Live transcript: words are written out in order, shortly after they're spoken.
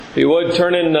If you would,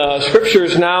 turn in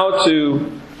Scriptures now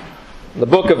to the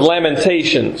book of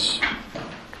Lamentations.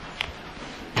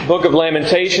 The book of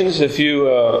Lamentations, if you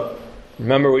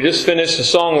remember, we just finished the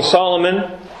Song of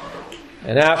Solomon.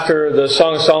 And after the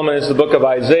Song of Solomon is the book of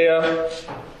Isaiah,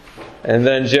 and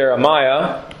then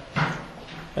Jeremiah,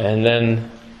 and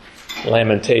then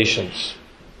Lamentations.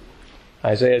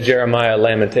 Isaiah, Jeremiah,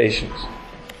 Lamentations.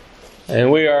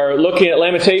 And we are looking at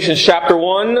Lamentations chapter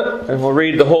 1, and we'll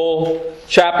read the whole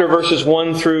chapter, verses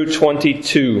 1 through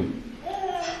 22.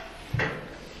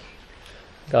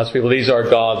 God's people, these are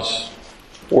God's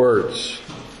words.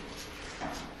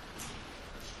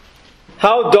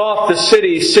 How doth the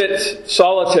city sit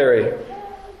solitary,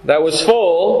 that was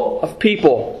full of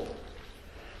people?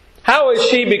 How is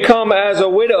she become as a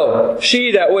widow,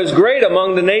 she that was great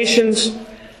among the nations,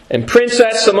 and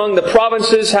princess among the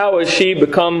provinces? How is she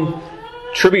become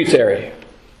tributary?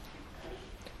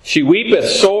 She weepeth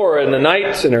sore in the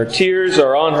night, and her tears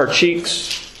are on her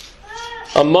cheeks.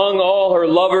 Among all her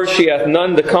lovers she hath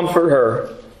none to comfort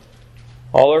her.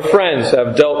 All her friends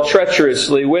have dealt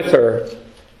treacherously with her.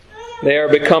 They are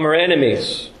become her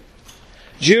enemies.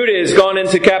 Judah is gone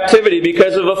into captivity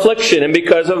because of affliction and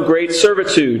because of great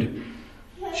servitude.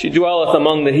 She dwelleth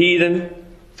among the heathen.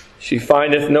 She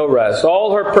findeth no rest.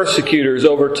 All her persecutors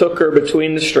overtook her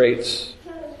between the straits.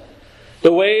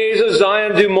 The ways of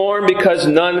Zion do mourn because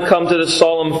none come to the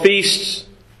solemn feasts.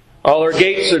 All her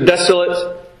gates are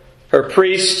desolate. Her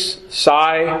priests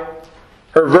sigh.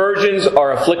 Her virgins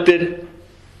are afflicted,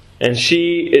 and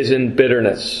she is in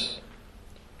bitterness.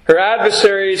 Her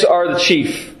adversaries are the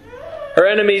chief. Her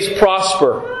enemies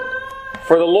prosper.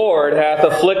 For the Lord hath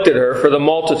afflicted her for the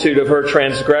multitude of her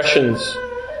transgressions.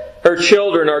 Her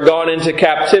children are gone into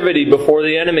captivity before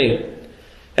the enemy.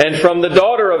 And from the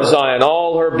daughter of Zion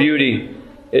all her beauty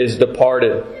is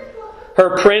departed.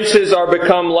 Her princes are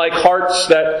become like harts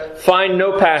that find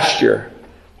no pasture,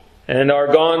 and are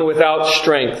gone without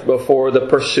strength before the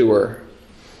pursuer.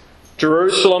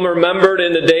 Jerusalem remembered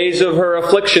in the days of her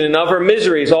affliction and of her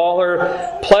miseries all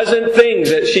her pleasant things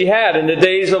that she had in the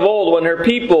days of old, when her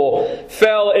people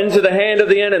fell into the hand of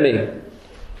the enemy,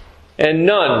 and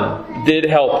none did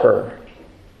help her.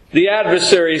 The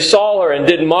adversaries saw her and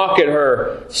did mock at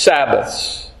her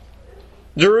Sabbaths.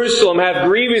 Jerusalem hath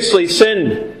grievously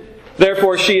sinned,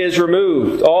 therefore she is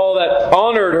removed. All that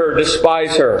honored her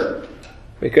despise her,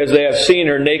 because they have seen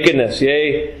her nakedness.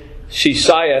 Yea, she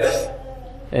sigheth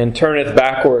and turneth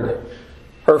backward.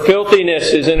 Her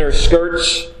filthiness is in her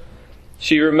skirts.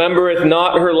 She remembereth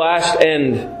not her last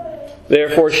end.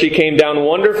 Therefore she came down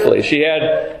wonderfully. She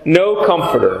had no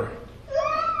comforter.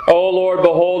 O Lord,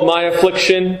 behold my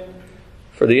affliction,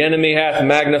 for the enemy hath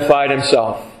magnified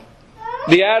himself.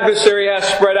 The adversary hath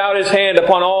spread out his hand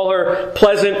upon all her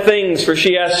pleasant things, for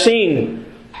she hath seen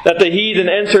that the heathen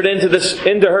entered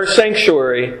into her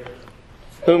sanctuary,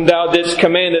 whom thou didst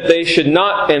command that they should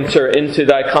not enter into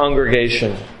thy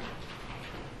congregation.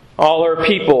 All her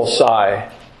people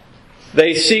sigh.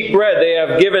 They seek bread. They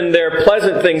have given their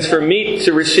pleasant things for meat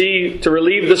to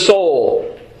relieve the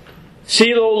soul.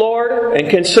 See, O Lord, and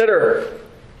consider,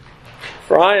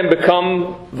 for I am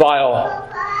become vile.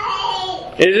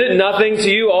 Is it nothing to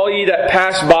you, all ye that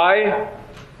pass by?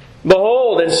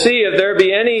 Behold, and see if there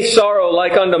be any sorrow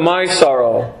like unto my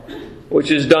sorrow,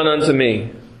 which is done unto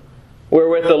me,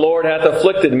 wherewith the Lord hath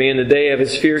afflicted me in the day of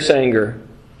his fierce anger.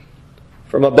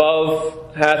 From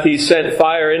above hath he sent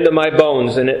fire into my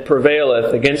bones, and it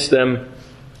prevaileth against them.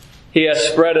 He hath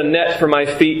spread a net for my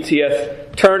feet. He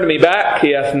hath turned me back.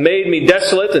 He hath made me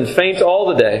desolate and faint all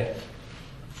the day.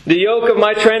 The yoke of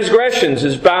my transgressions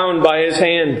is bound by his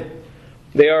hand.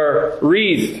 They are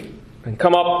wreathed and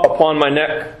come up upon my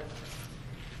neck.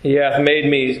 He hath made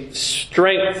me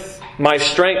my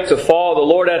strength to fall. The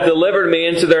Lord hath delivered me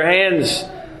into their hands,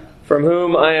 from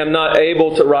whom I am not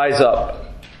able to rise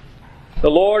up.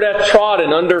 The Lord hath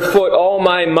trodden under foot all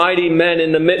my mighty men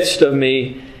in the midst of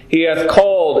me. He hath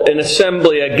called an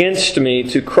assembly against me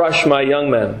to crush my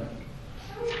young men.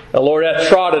 The Lord hath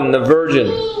trodden the virgin,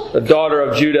 the daughter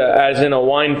of Judah, as in a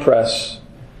winepress.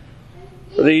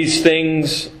 For these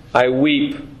things I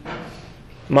weep.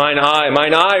 Mine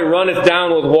eye runneth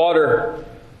down with water,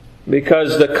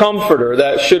 because the Comforter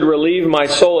that should relieve my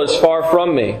soul is far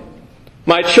from me.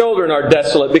 My children are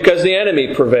desolate, because the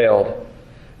enemy prevailed.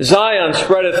 Zion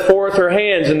spreadeth forth her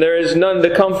hands, and there is none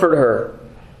to comfort her.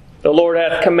 The Lord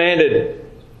hath commanded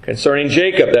concerning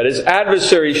Jacob that his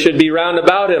adversaries should be round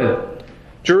about him.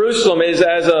 Jerusalem is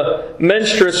as a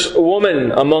menstruous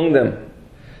woman among them.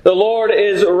 The Lord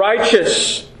is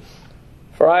righteous,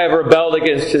 for I have rebelled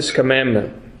against his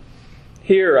commandment.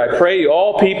 Hear, I pray you,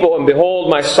 all people, and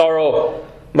behold my sorrow.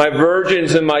 My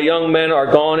virgins and my young men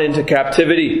are gone into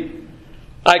captivity.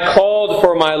 I called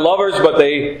for my lovers, but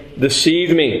they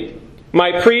deceived me.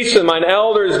 My priests and mine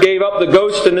elders gave up the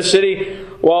ghost in the city,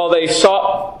 while they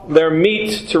sought their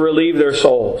meat to relieve their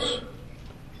souls.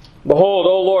 Behold,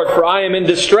 O Lord, for I am in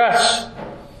distress.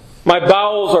 My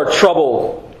bowels are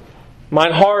troubled.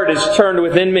 Mine heart is turned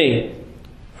within me,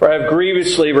 for I have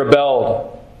grievously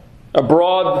rebelled.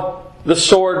 Abroad the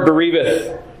sword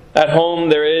bereaveth. At home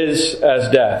there is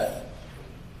as death.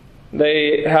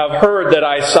 They have heard that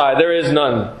I sigh. There is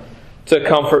none to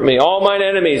comfort me. All mine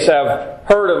enemies have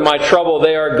heard of my trouble.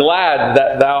 They are glad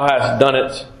that thou hast done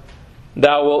it.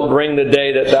 Thou wilt bring the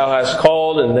day that thou hast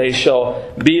called, and they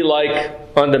shall be like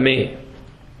unto me.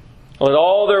 Let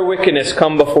all their wickedness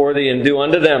come before thee, and do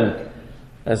unto them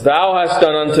as thou hast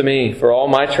done unto me for all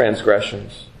my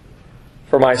transgressions.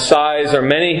 For my sighs are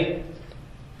many,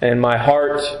 and my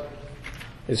heart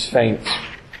is faint.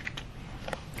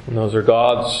 And those are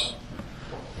God's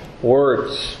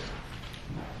words.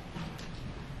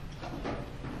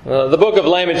 The book of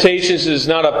Lamentations is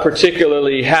not a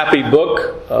particularly happy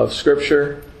book of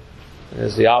Scripture. It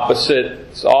is the opposite.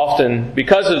 It's often,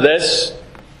 because of this,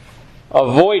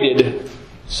 avoided,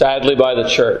 sadly, by the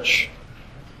church.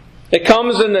 It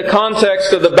comes in the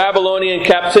context of the Babylonian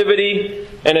captivity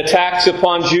and attacks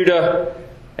upon Judah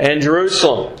and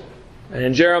Jerusalem.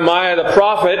 And Jeremiah the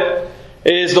prophet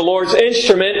is the Lord's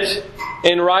instrument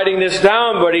in writing this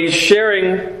down, but he's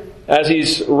sharing, as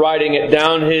he's writing it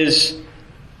down, his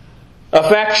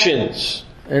affections.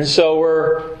 And so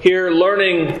we're here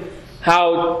learning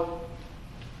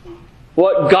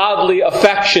what godly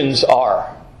affections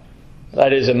are.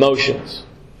 That is, emotions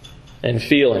and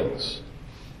feelings.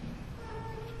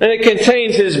 And it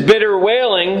contains his bitter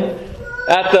wailing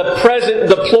at the present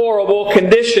deplorable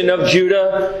condition of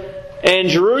Judah and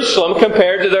Jerusalem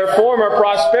compared to their former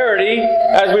prosperity,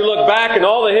 as we look back in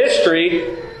all the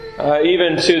history,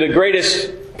 even to the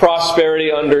greatest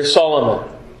prosperity under Solomon.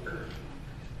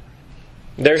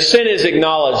 Their sin is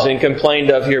acknowledged and complained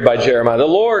of here by Jeremiah. The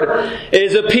Lord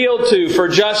is appealed to for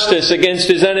justice against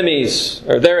His enemies,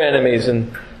 or their enemies,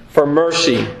 and for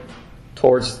mercy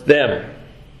towards them.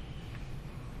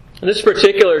 This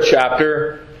particular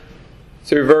chapter,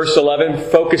 through verse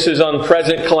 11, focuses on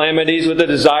present calamities with a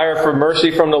desire for mercy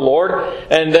from the Lord.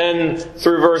 And then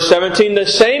through verse 17, the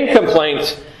same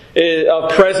complaint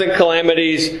of present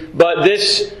calamities, but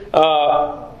this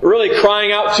really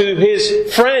crying out to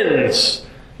His friends,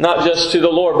 not just to the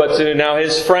Lord, but to now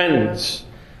His friends.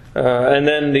 And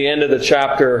then the end of the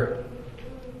chapter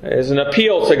is an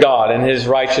appeal to God and His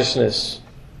righteousness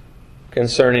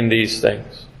concerning these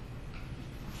things,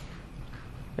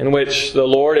 in which the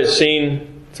Lord is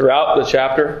seen throughout the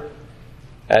chapter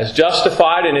as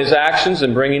justified in His actions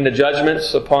in bringing the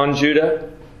judgments upon Judah,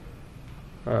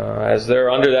 as they're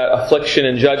under that affliction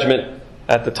and judgment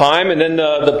at the time. And then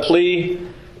the plea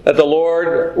that the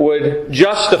Lord would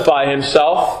justify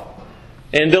Himself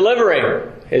in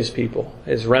delivering His people,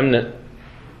 His remnant.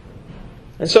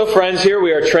 And so, friends, here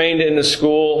we are trained in the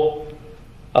school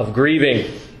of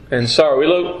grieving and sorrow. We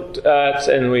looked at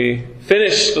and we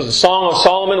finished the Song of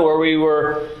Solomon, where we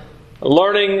were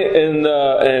learning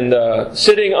and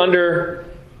sitting under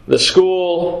the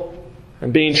school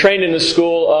and being trained in the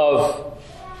school of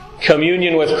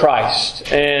communion with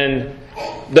Christ and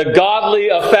the godly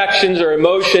affections or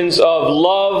emotions of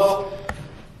love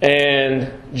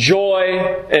and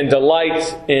joy and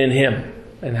delight in Him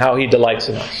and how He delights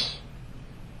in us.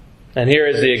 And here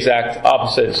is the exact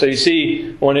opposite. So you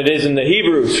see, when it is in the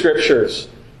Hebrew Scriptures,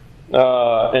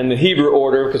 in the Hebrew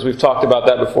order, because we've talked about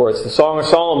that before, it's the Song of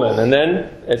Solomon, and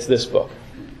then it's this book,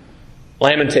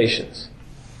 Lamentations,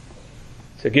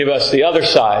 to give us the other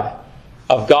side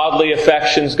of godly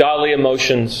affections, godly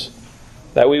emotions,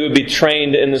 that we would be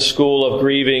trained in the school of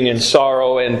grieving and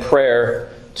sorrow and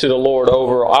prayer to the Lord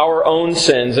over our own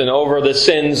sins and over the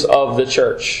sins of the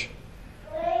church,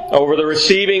 over the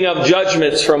receiving of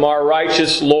judgments from our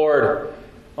righteous Lord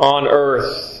on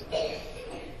earth,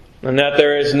 and that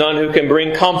there is none who can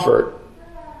bring comfort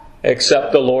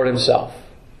except the Lord Himself.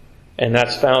 And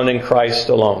that's found in Christ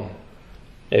alone,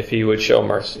 if He would show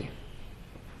mercy.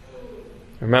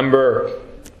 Remember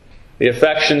the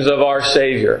affections of our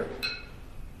Savior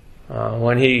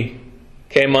when He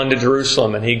came unto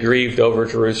Jerusalem and He grieved over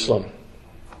Jerusalem,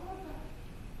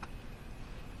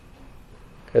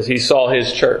 because He saw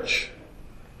His church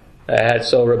that had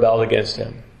so rebelled against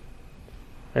Him.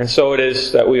 And so it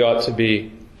is that we ought to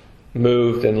be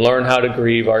moved and learn how to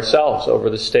grieve ourselves over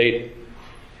the state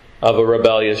of a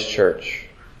rebellious church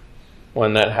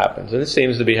when that happens. And it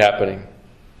seems to be happening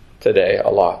today a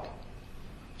lot.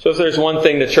 So if there's one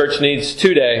thing the church needs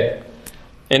today,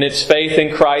 in its faith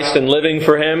in Christ and living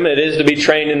for Him, it is to be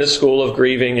trained in the school of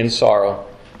grieving and sorrow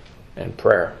and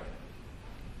prayer.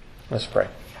 Let's pray.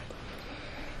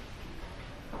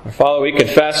 Our Father, we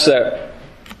confess that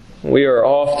we are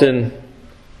often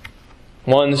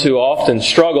ones who often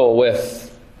struggle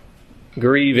with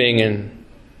grieving and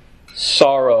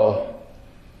sorrow,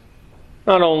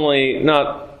 not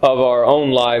of our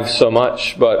own lives so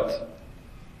much, but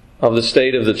of the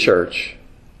state of the church.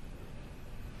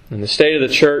 And the state of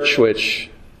the church which,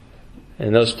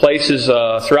 in those places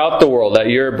throughout the world that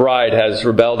your bride has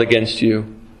rebelled against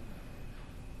you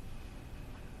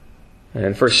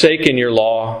and forsaken your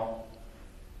law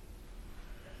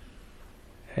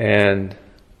and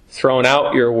thrown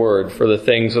out your word for the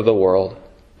things of the world.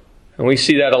 And we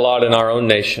see that a lot in our own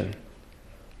nation.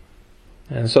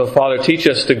 And so, Father, teach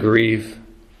us to grieve,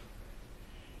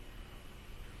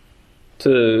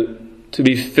 to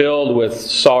be filled with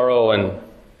sorrow, and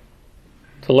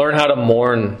to learn how to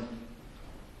mourn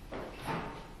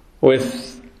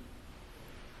with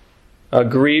a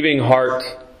grieving heart,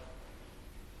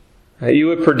 that you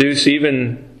would produce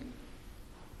even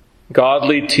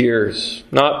godly tears.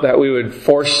 Not that we would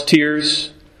force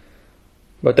tears,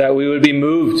 but that we would be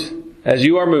moved as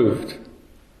you are moved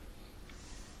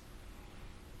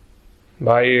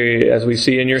by, as we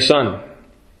see in your Son,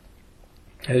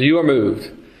 as you are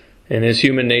moved in His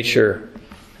human nature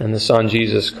and the Son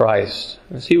Jesus Christ,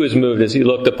 as He was moved as He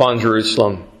looked upon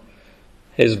Jerusalem,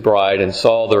 His bride, and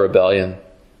saw the rebellion.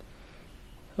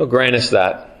 Oh, grant us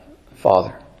that,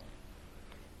 Father,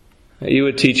 that you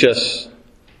would teach us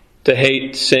to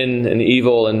hate sin and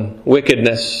evil and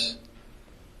wickedness,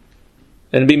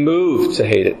 and be moved to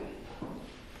hate it,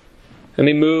 and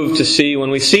be moved to see, when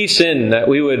we see sin, that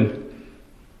we would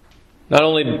not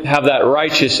only have that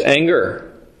righteous anger,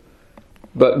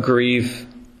 but grieve,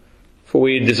 for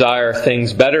we desire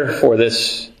things better for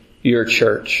this, your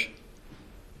church.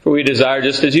 For we desire,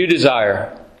 just as you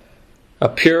desire, a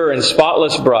pure and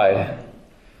spotless bride.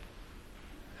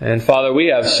 And Father, we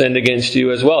have sinned against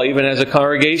you as well, even as a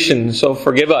congregation. So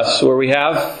forgive us where we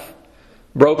have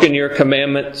broken your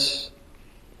commandments,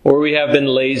 where we have been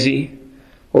lazy,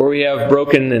 where we have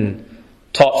broken and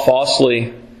taught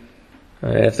falsely.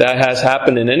 If that has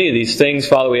happened in any of these things,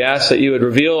 Father, we ask that you would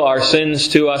reveal our sins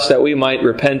to us, that we might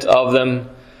repent of them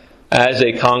as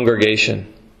a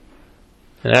congregation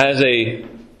and as a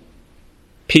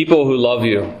people who love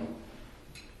you.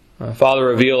 Father,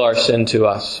 reveal our sin to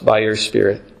us by your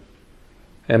Spirit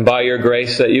and by your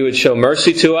grace, that you would show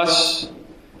mercy to us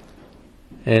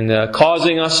and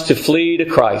causing us to flee to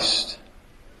Christ,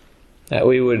 that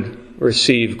we would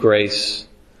receive grace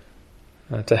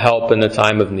to help in the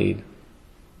time of need.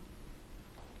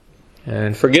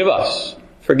 And forgive us.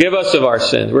 Forgive us of our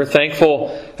sins. We're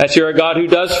thankful that you're a God who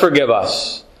does forgive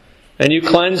us. And you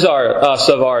cleanse us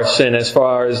of our sin as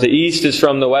far as the east is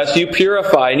from the west. You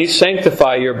purify and you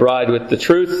sanctify your bride with the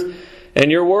truth. And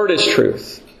your word is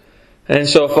truth. And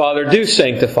so, Father, do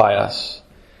sanctify us.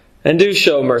 And do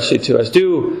show mercy to us.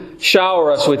 Do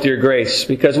shower us with your grace,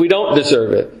 because we don't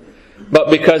deserve it. But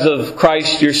because of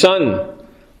Christ, your Son,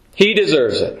 He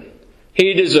deserves it.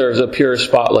 He deserves a pure,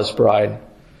 spotless bride.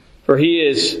 For He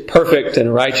is perfect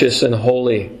and righteous and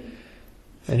holy,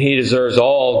 and He deserves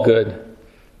all good.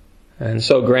 And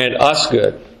so grant us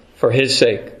good for His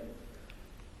sake.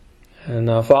 And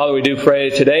Father, we do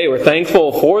pray today, we're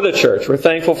thankful for the church. We're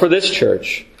thankful for this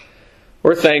church.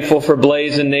 We're thankful for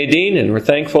Blaze and Nadine, and we're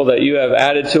thankful that you have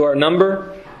added to our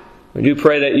number. We do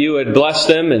pray that you would bless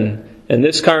them in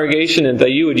this congregation, and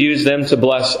that you would use them to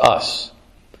bless us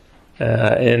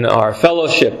in our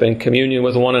fellowship and communion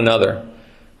with one another,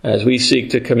 as we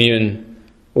seek to commune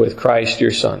with Christ,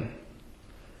 your Son.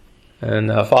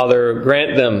 And Father,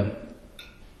 grant them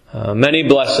many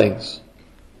blessings,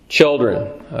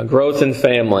 children, growth in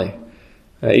family,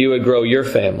 that you would grow your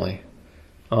family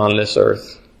on this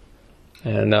earth.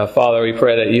 And Father, we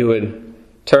pray that you would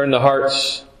turn the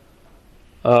hearts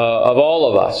of all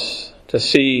of us to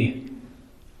see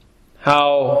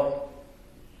how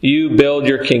you build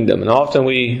your kingdom. And often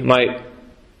we might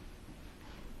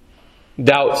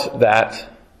doubt that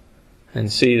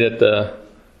and see that the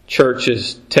church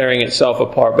is tearing itself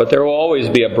apart. But there will always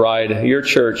be a bride, your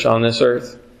church, on this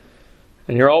earth.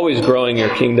 And you're always growing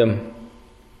your kingdom.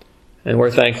 And we're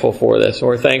thankful for this. And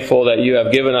we're thankful that you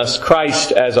have given us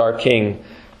Christ as our King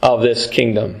of this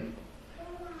kingdom.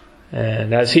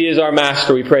 And as He is our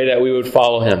Master, we pray that we would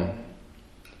follow Him.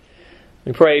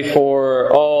 We pray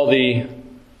for all the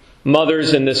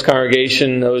mothers in this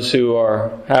congregation, those who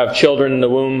have children in the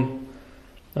womb.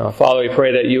 Father, we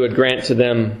pray that you would grant to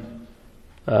them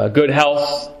good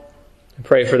health. I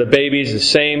pray for the babies, the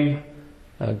same,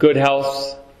 good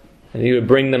health, and you would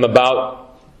bring them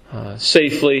about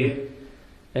safely,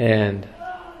 and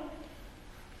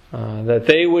that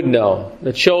they would know,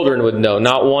 the children would know,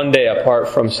 not one day apart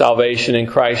from salvation in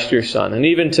Christ your Son. And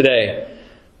even today,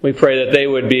 we pray that they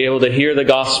would be able to hear the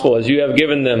gospel as you have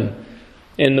given them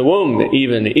in the womb,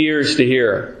 even ears to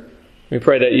hear. We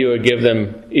pray that you would give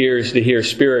them ears to hear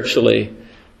spiritually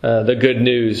the good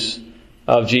news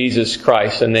of Jesus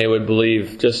Christ, and they would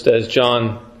believe just as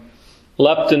John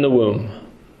leapt in the womb.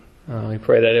 We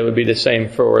pray that it would be the same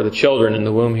for the children in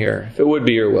the womb here, if it would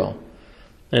be your will.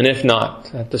 And if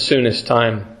not, at the soonest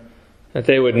time, that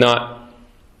they would not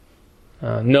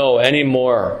know any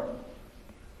more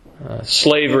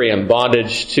slavery and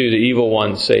bondage to the evil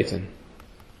one, Satan.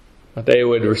 But they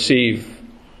would receive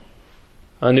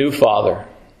a new Father,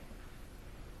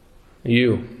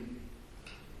 you.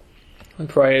 We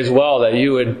pray as well that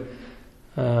you would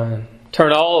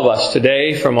turn all of us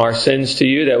today from our sins to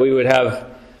you, that we would have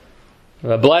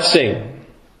the blessing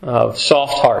of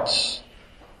soft hearts,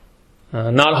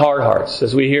 not hard hearts,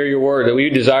 as we hear your word, that we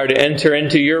desire to enter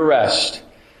into your rest.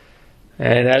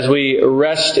 And as we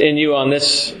rest in you on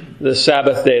this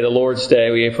Sabbath day, the Lord's day,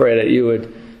 we pray that you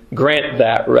would grant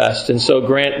that rest, and so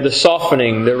grant the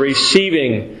softening, the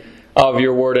receiving of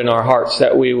your word in our hearts,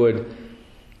 that we would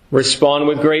respond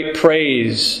with great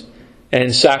praise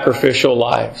and sacrificial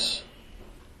lives.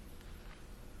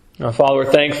 Now, Father,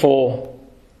 we're thankful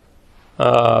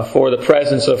for the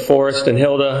presence of Forrest and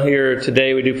Hilda here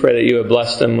today. We do pray that you would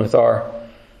bless them with our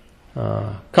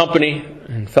company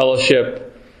and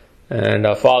fellowship. And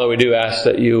Father, we do ask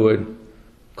that you would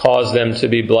cause them to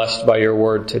be blessed by your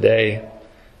word today.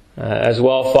 As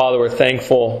well, Father, we're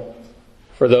thankful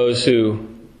for those who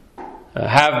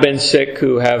have been sick,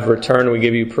 who have returned. We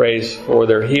give you praise for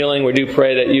their healing. We do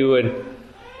pray that you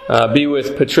would be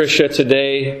with Patricia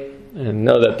today, and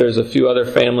know that there's a few other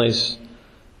families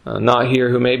not here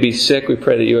who may be sick. We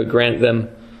pray that you would grant them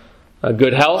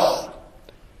good health.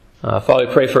 Father,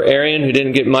 we pray for Arian, who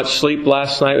didn't get much sleep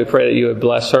last night. We pray that you would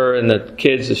bless her and the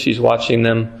kids as she's watching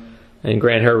them, and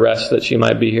grant her rest that she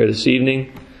might be here this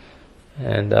evening.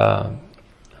 And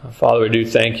Father, we do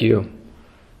thank you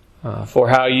for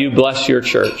how you bless your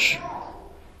church.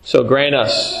 So grant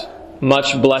us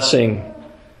much blessing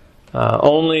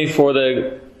only for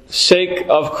the sake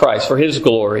of Christ, for His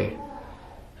glory,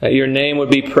 that your name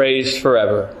would be praised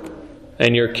forever,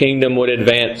 and your kingdom would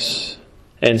advance,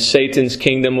 and Satan's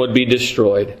kingdom would be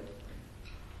destroyed.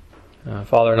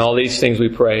 Father, in all these things we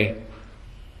pray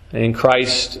in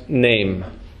Christ's name.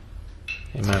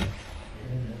 Amen.